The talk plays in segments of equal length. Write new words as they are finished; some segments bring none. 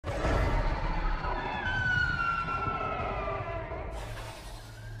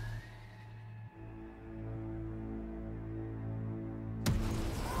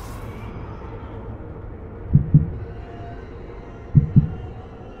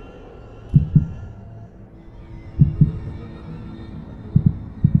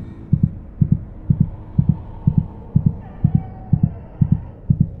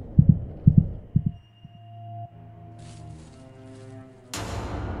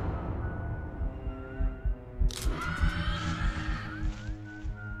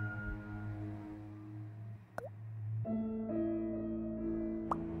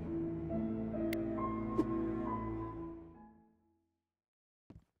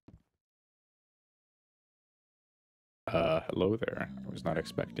hello there. I was not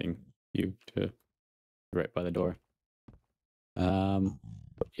expecting you to be right by the door.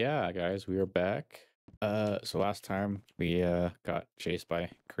 But yeah, guys, we are back. So last time we got chased by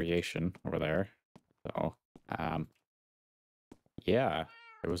creation over there. So yeah,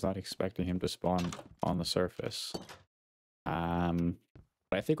 I was not expecting him to spawn on the surface.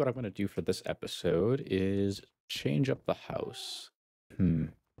 But I think what I'm gonna do for this episode is change up the house.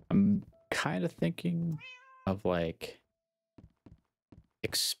 I'm kind of thinking of like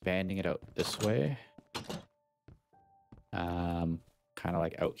expanding it out this way. Kind of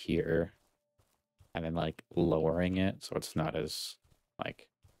like out here, and then like lowering it so it's not as like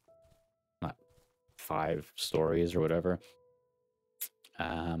not 5 stories or whatever.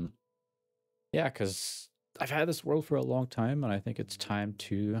 Yeah, because I've had this world for a long time, and I think it's time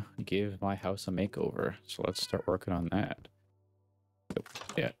to give my house a makeover. So let's start working on that.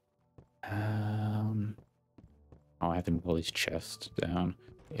 Yeah. Oh, I have to move all these chests down.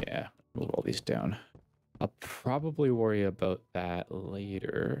 Yeah, move all these down. I'll probably worry about that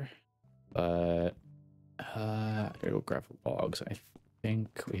later, but I gotta go grab logs. I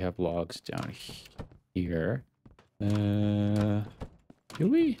think we have logs down here. Do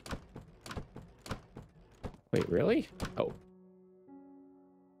we? Wait, really? Oh.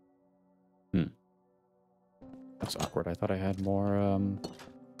 That's awkward. I thought I had more,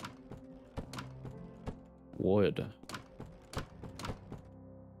 wood.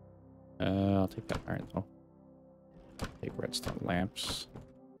 I'll take that iron, though. Take redstone lamps.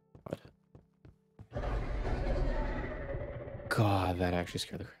 God, that actually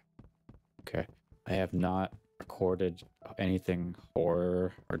scared the crap. Okay. I have not recorded anything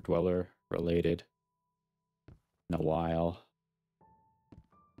horror or dweller related in a while.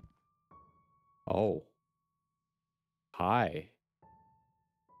 Oh. Hi.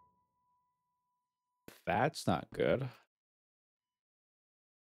 That's not good.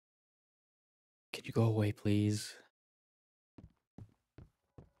 Can you go away, please?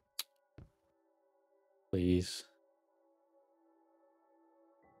 Please.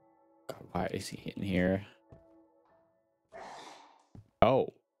 God, why is he in here?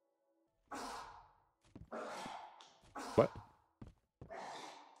 Oh. What?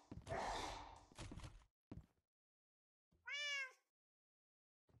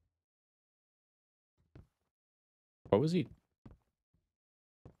 What was he?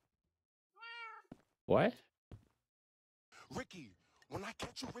 What? Ricky, when I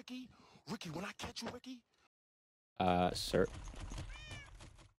catch you, Ricky, when I catch you, Ricky. Sir.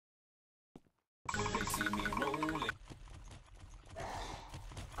 They see me rolling.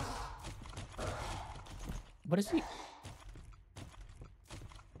 What is he?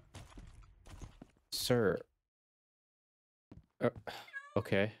 Sir.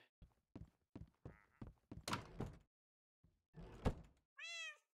 Okay.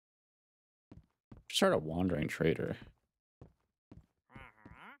 Start a wandering trader.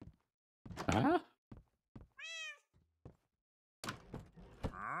 Huh?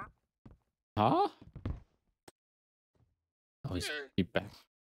 Huh? Oh, he's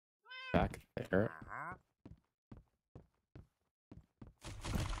back there.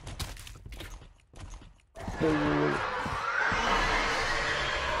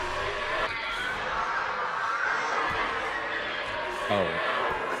 Oh.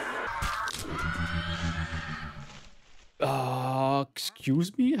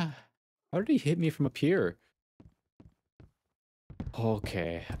 Excuse me? How did he hit me from up here?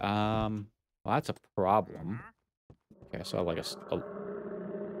 Okay, well, that's a problem. Okay, so like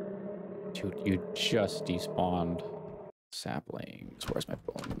dude, you just despawned saplings. Where's my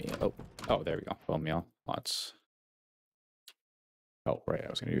bone meal? Oh, there we go. Bone meal. Lots. Oh, right. I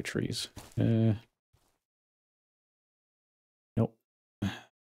was gonna do trees. Nope.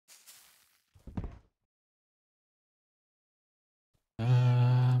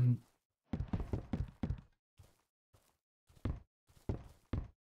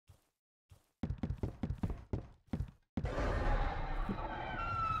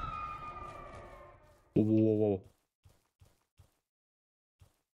 Whoa.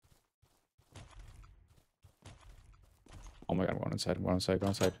 Oh my god, one inside, go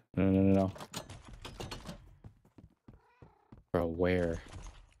inside. No. Bro, where?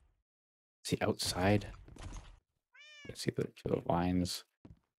 Is he outside? I see the lines.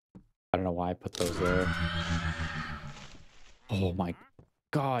 I don't know why I put those there. Oh my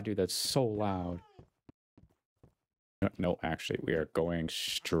god, dude, that's so loud. No, actually, we are going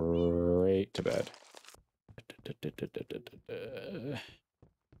straight to bed.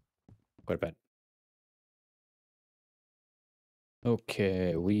 Go to bed.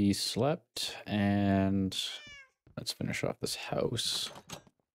 Okay, we slept, and Let's finish off this house.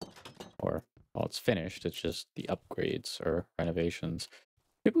 Or, well, it's finished. It's just the upgrades or renovations.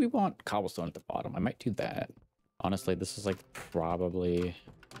 Maybe we want cobblestone at the bottom. I might do that. Honestly, this is like probably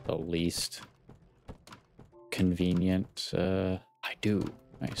the least convenient. I do.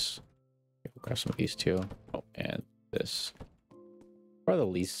 Nice. Okay, we'll grab some of these too. Oh, and this. Probably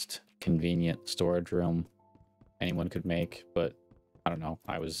the least convenient storage room anyone could make, but I don't know.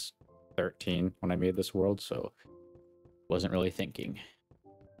 I was 13 when I made this world, so wasn't really thinking.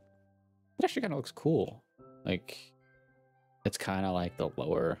 It actually kind of looks cool. Like, it's kind of like the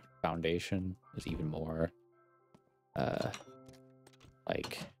lower foundation is even more,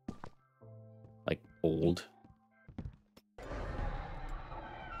 like old.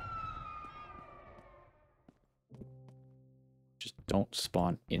 Just don't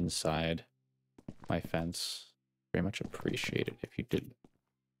spawn inside my fence. Very much appreciate it if you did.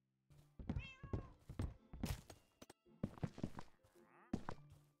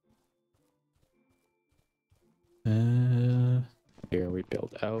 Here we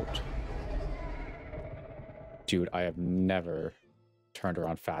build out. Dude, I have never turned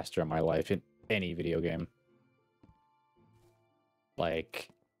around faster in my life in any video game. Like,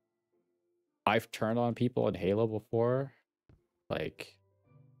 I've turned on people in Halo before. Like,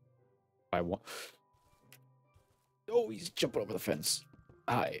 I want... Oh, he's jumping over the fence.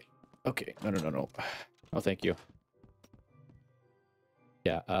 Hi. Okay. No. Oh, thank you.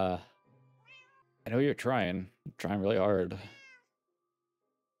 Yeah, I know you're trying. You're trying really hard.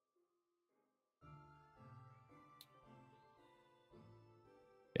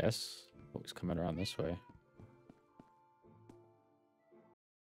 Yes. Oh, he's coming around this way.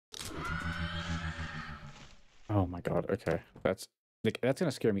 Oh my god, okay. That's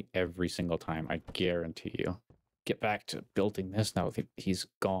gonna scare me every single time, I guarantee you. Get back to building this now. He's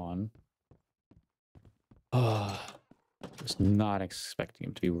gone. Oh, I was not expecting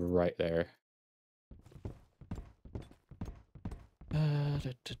him to be right there.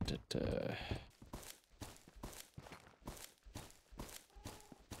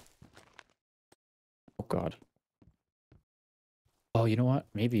 Oh god. Oh, you know what?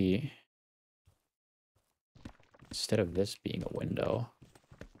 Maybe instead of this being a window,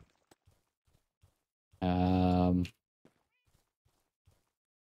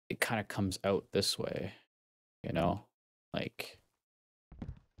 it kind of comes out this way, you know? Like,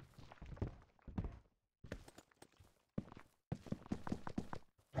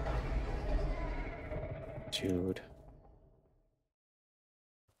 dude.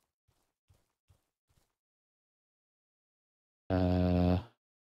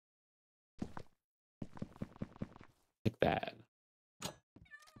 Like that.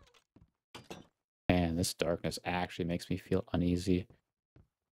 Man, this darkness actually makes me feel uneasy.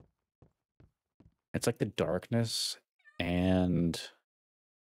 It's like the darkness and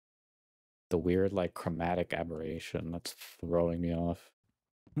the weird, like, chromatic aberration that's throwing me off.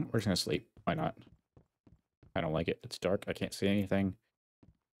 We're just gonna sleep. Why not? I don't like it. It's dark. I can't see anything.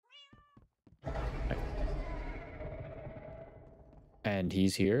 And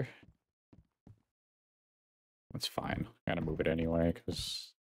he's here. That's fine. I gotta move it anyway,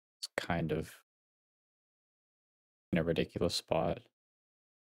 because it's kind of in a ridiculous spot.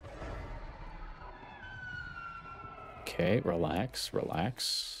 Okay, relax,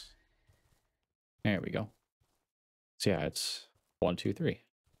 relax. There we go. So yeah, it's 1, 2, 3.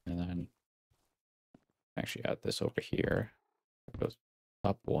 And then actually add this over here. It goes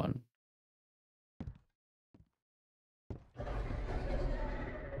up 1.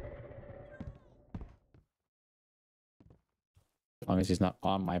 As long as he's not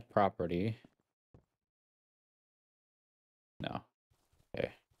on my property. No.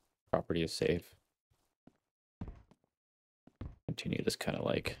 Okay. Property is safe. Continue this kind of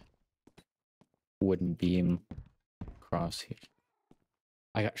like wooden beam across here.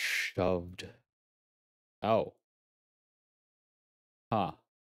 I got shoved. Oh. Huh.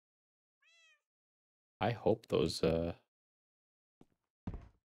 I hope those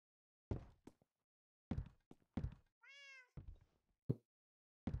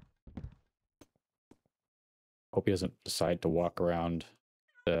hope he doesn't decide to walk around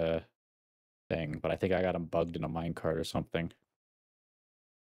the thing, but I think I got him bugged in a minecart or something.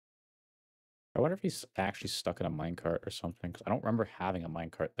 I wonder if he's actually stuck in a minecart or something, because I don't remember having a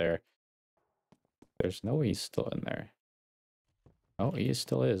minecart there. There's no way he's still in there. Oh, he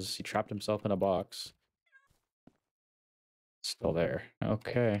still is. He trapped himself in a box. Still there.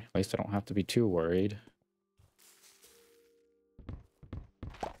 Okay, at least I don't have to be too worried.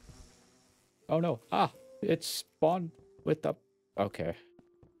 Oh no. Ah! It spawned with the... Okay.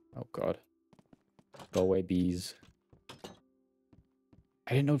 Oh god. Go away, bees.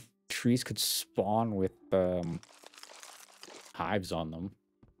 I didn't know trees could spawn with hives on them.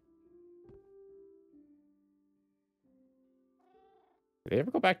 Did they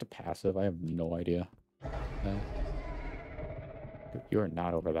ever go back to passive? I have no idea. You are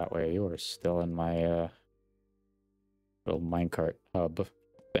not over that way. You are still in my little minecart hub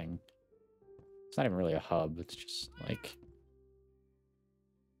thing. It's not even really a hub. It's just like...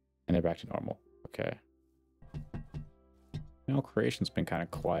 And they're back to normal. Okay. You know, creation's been kind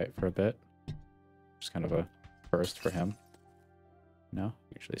of quiet for a bit. Just kind of a burst for him. No?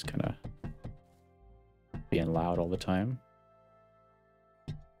 Usually he's kind of being loud all the time.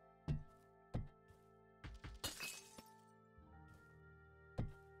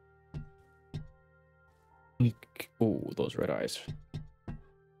 Oh, those red eyes.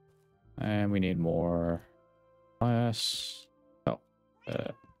 And we need more glass. Oh.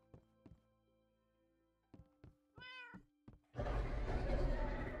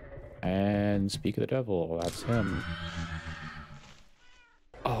 And speak of the devil, that's him.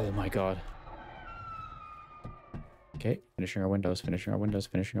 Oh my god. Okay, finishing our windows, finishing our windows,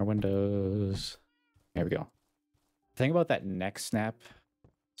 finishing our windows. There we go. The thing about that neck snap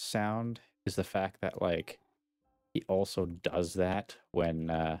sound is the fact that, like, he also does that when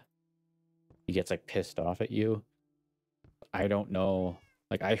he gets, like, pissed off at you. I don't know.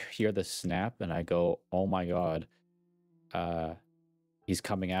 Like, I hear the snap and I go, oh my god. He's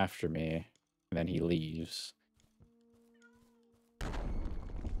coming after me. And then he leaves.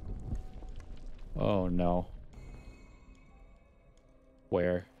 Oh no.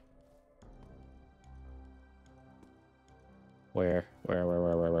 Where? Where?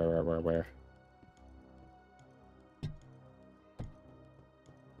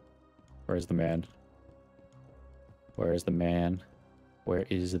 Where's the man? Where is the man? Where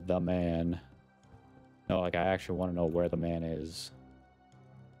is the man? No, like, I actually want to know where the man is.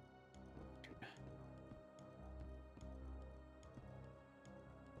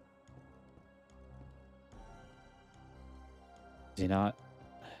 Is he not?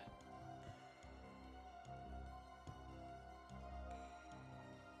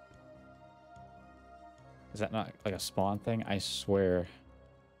 Is that not like a spawn thing? I swear.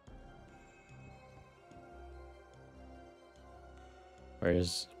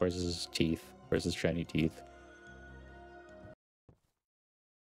 Where's his teeth? Where's his shiny teeth?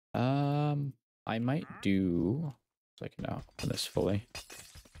 I might do so I can now open this fully.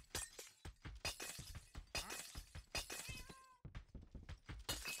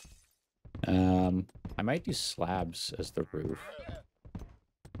 I might do slabs as the roof.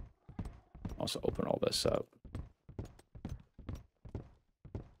 Also open all this up.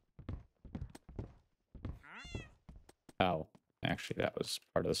 Oh, actually that was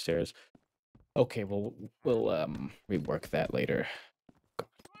part of the stairs. Okay, well, we'll rework that later. God,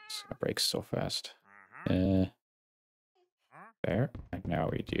 it's gonna break so fast. There. And now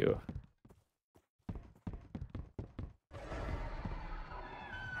we do.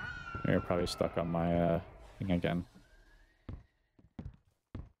 You're probably stuck on my thing again.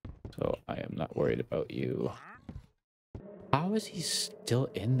 So I am not worried about you. How is he still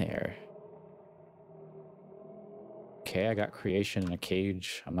in there? Okay, I got creation in a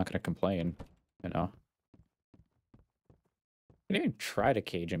cage. I'm not gonna complain, you know. He didn't even try to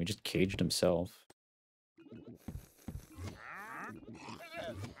cage him, he just caged himself.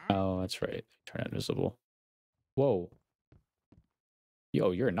 Oh, that's right. Turn invisible. Whoa.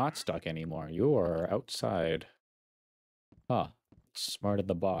 Yo, you're not stuck anymore. You are outside. Huh. Smart in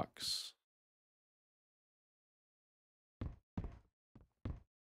the box.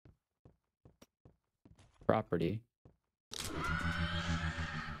 Property.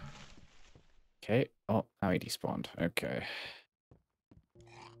 Okay. Oh, now he despawned. Okay.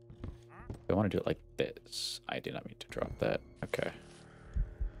 I want to do it like this. I did not mean to drop that. Okay.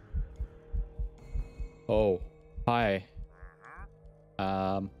 Oh. Hi.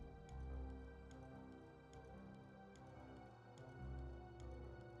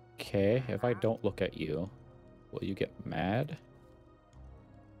 Okay, if I don't look at you, will you get mad?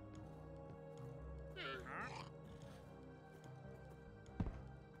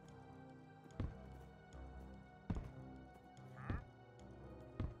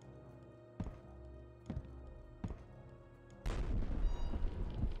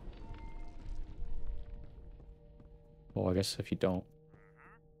 Well, I guess if you don't.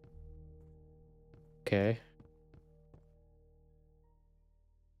 Okay.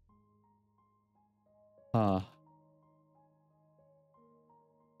 Huh.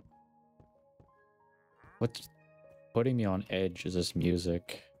 What's putting me on edge is this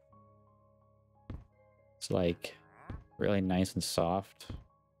music. It's like really nice and soft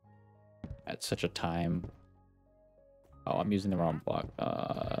at such a time. Oh, I'm using the wrong block.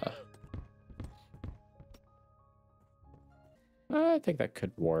 I think that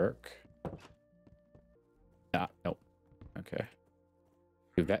could work. Ah, nope. Okay.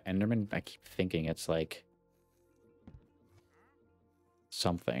 Dude, that Enderman, I keep thinking it's like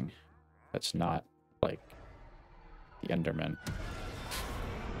something that's not like the Enderman.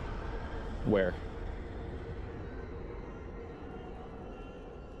 Where?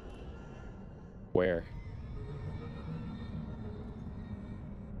 Where?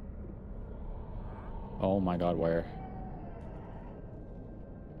 Oh my god, where?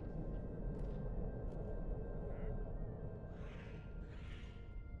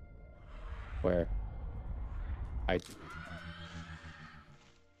 Where?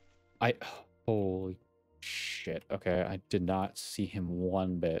 Holy shit. Okay, I did not see him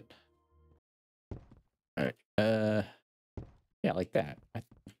one bit. Alright, yeah, like that. I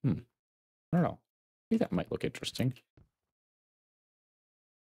don't know. Maybe that might look interesting.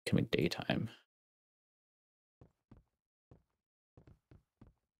 Coming daytime.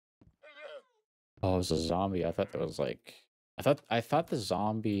 Oh, it was a zombie. I thought that was like... I thought the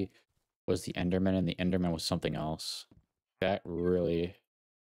zombie was the Enderman and the Enderman was something else. That really,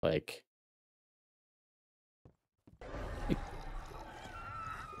 like...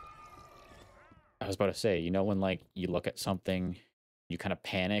 I was about to say, you know when, like, you look at something, you kind of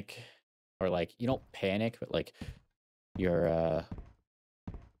panic? Or, like, you don't panic, but, like, your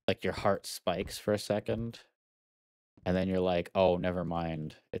heart spikes for a second. And then you're like, oh, never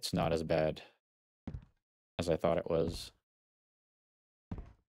mind. It's not as bad as I thought it was.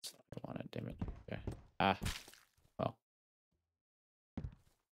 That's not what I wanted, damn it. Okay. Ah. Well.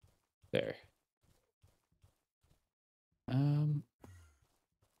 There.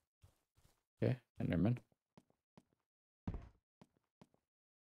 Okay, Enderman.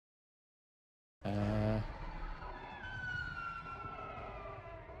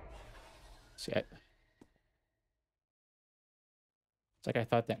 See, it's like I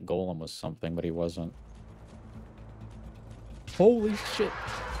thought that golem was something, but he wasn't. Holy shit!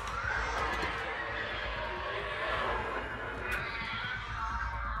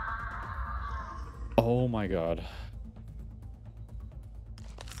 Oh my god.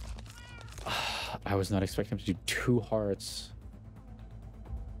 I was not expecting him to do 2 hearts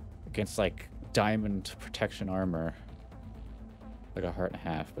against, like, diamond protection armor. Like a heart and a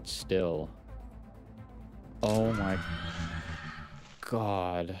half, but still. Oh my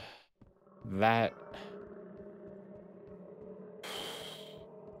god. That...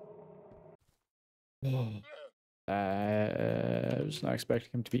 I was not expecting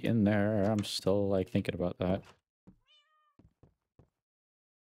him to be in there. I'm still, like, thinking about that.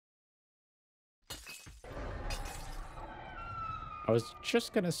 I was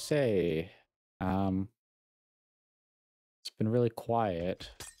just gonna say, it's been really quiet,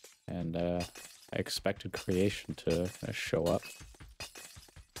 and I expected creation to show up.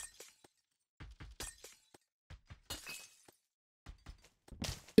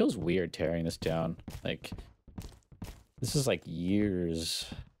 Feels weird tearing this down. Like, this is like years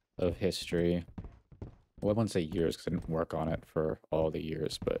of history. Well, I wouldn't say years because I didn't work on it for all the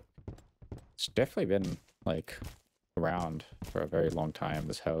years, but it's definitely been, like, around for a very long time,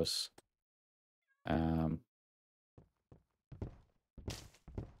 this house. I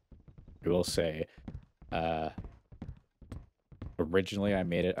will say, originally I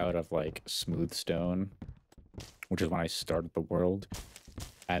made it out of, like, smooth stone, which is when I started the world.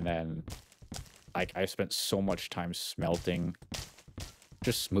 And then, like, I spent so much time smelting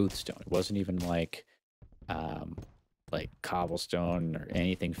just smooth stone. It wasn't even like cobblestone or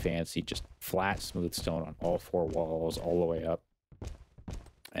anything fancy, just flat smooth stone on all 4 walls all the way up.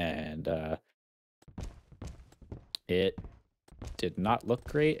 And it did not look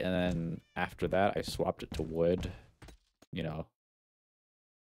great. And then after that, I swapped it to wood, you know,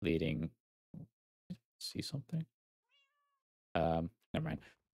 leading... See something? Never mind.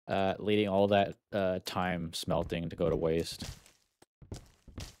 Leading all that time smelting to go to waste.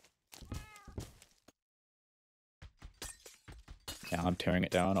 Now I'm tearing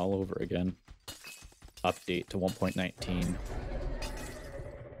it down all over again. Update to 1.19.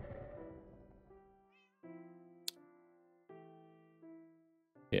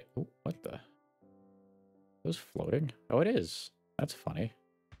 Yeah. Ooh, what the? It was floating? Oh, it is. That's funny.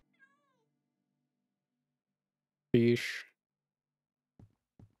 Fish.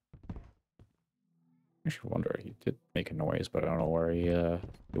 I should wonder. He did make a noise, but I don't know where he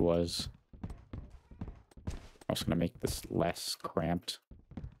was. I was gonna make this less cramped.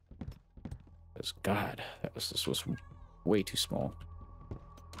 Because God, this was way too small.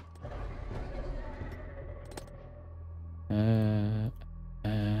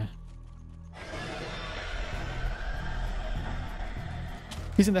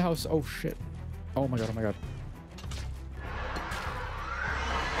 He's in the house. Oh shit. Oh my god, oh my god.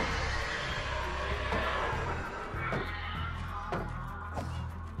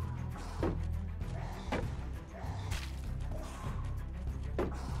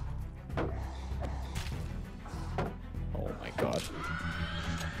 Oh my god.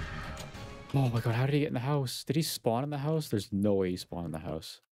 Oh my god, how did he get in the house? Did he spawn in the house? There's no way he spawned in the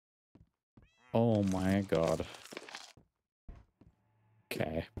house. Oh my god.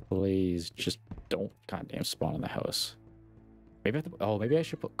 Okay, please just don't goddamn spawn in the house. Maybe I have to, oh, maybe I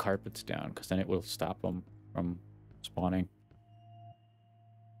should put carpets down because then it will stop them from spawning.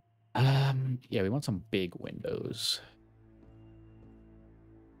 Yeah, we want some big windows.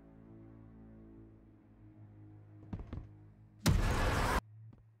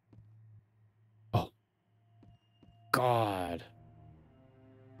 Oh. God.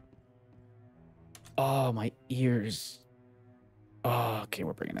 Oh, my ears. Oh, okay,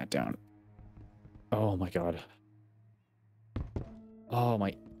 we're bringing that down. Oh my god. Oh,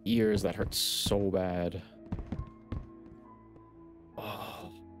 my ears, that hurts so bad.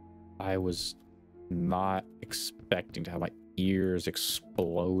 Oh, I was not expecting to have my ears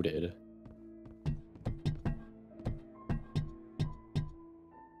exploded.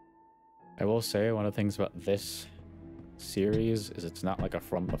 I will say one of the things about this series is it's not like a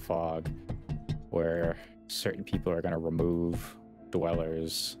From the Fog where certain people are going to remove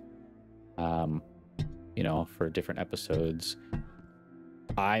dwellers, you know, for different episodes.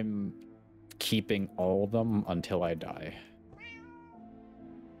 I'm keeping all of them until I die.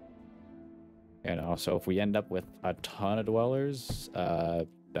 You know, so if we end up with a ton of dwellers,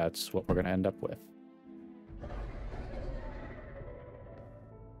 that's what we're going to end up with.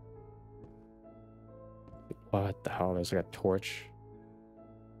 What the hell? There's like a torch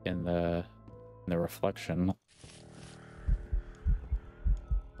in the reflection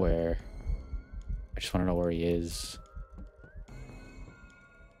where I just want to know where he is.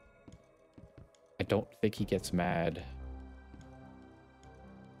 I don't think he gets mad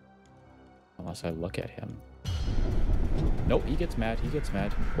unless I look at him. Nope, he gets mad. He gets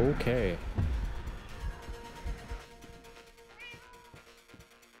mad. Okay.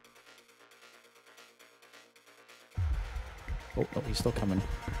 Oh, no, he's still coming.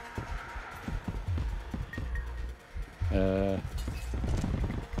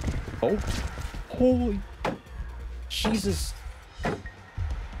 Oh, holy Jesus. Oh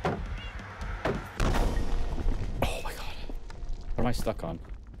my god. What am I stuck on?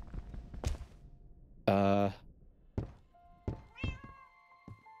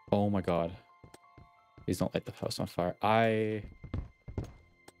 Oh my god. Please don't light the house on fire.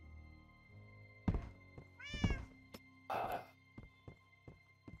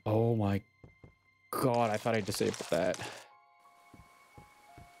 Oh my god, I thought I disabled that.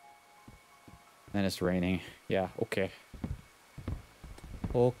 And it's raining. Yeah, okay.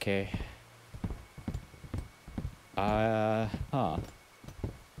 Okay. Huh.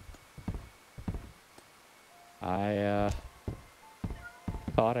 I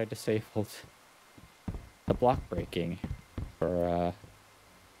thought I disabled the block breaking for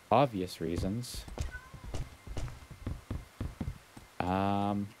obvious reasons.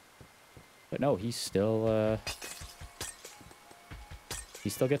 But no, he still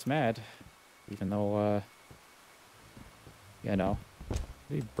gets mad, even though you know,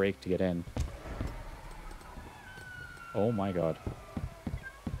 we break to get in. Oh my god.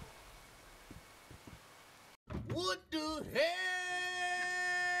 What the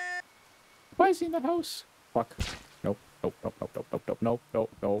hell? Why is he in the house? Fuck. Nope. Nope. Nope. Nope. Nope. Nope. Nope. Nope.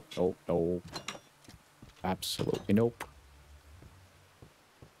 Nope. Nope. Nope. Nope. Absolutely nope.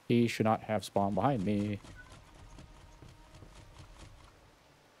 He should not have spawned behind me.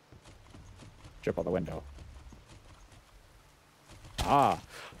 Jump out the window. Ah.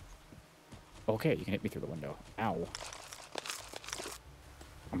 Okay, you can hit me through the window. Ow.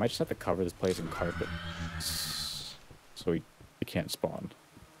 I might just have to cover this place in carpet so he can't spawn.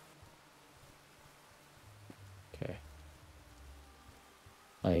 Okay.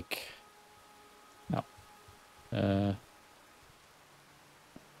 Like, no.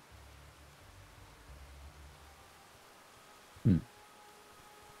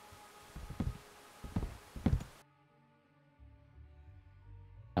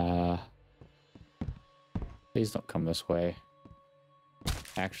 Please don't come this way.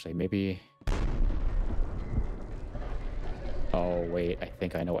 Actually, maybe... Oh, wait, I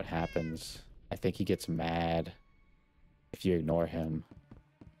think I know what happens. I think he gets mad if you ignore him.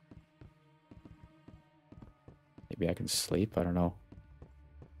 Maybe I can sleep. I don't know.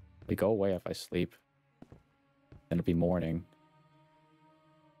 They go away if I sleep. Then it'll be morning.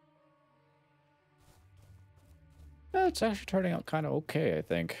 It's actually turning out kind of okay, I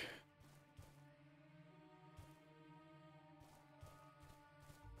think.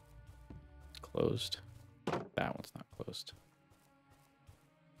 Closed. That one's not closed.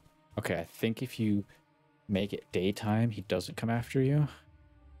 Okay, I think if you make it daytime, he doesn't come after you.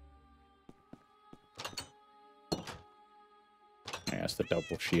 I guess the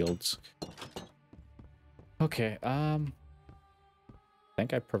double shields. Okay, I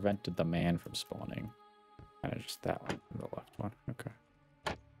think I prevented the man from spawning. Kind of just that one, the left one. Okay.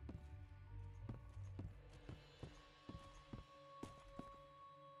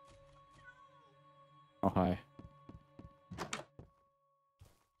 Oh, hi.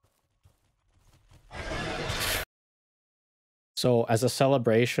 So as a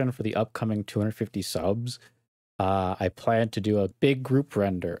celebration for the upcoming 250 subs, I plan to do a big group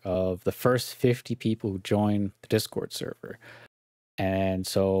render of the first 50 people who join the Discord server. And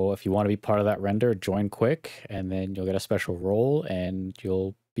so if you want to be part of that render, join quick, and then you'll get a special role, and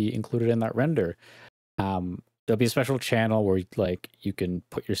you'll be included in that render. There'll be a special channel where you can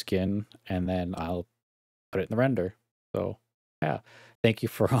put your skin, and then I'll put it in the render. So yeah, thank you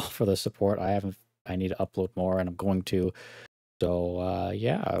for the support. I need to upload more, and I'm going to. So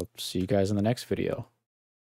yeah, I'll see you guys in the next video.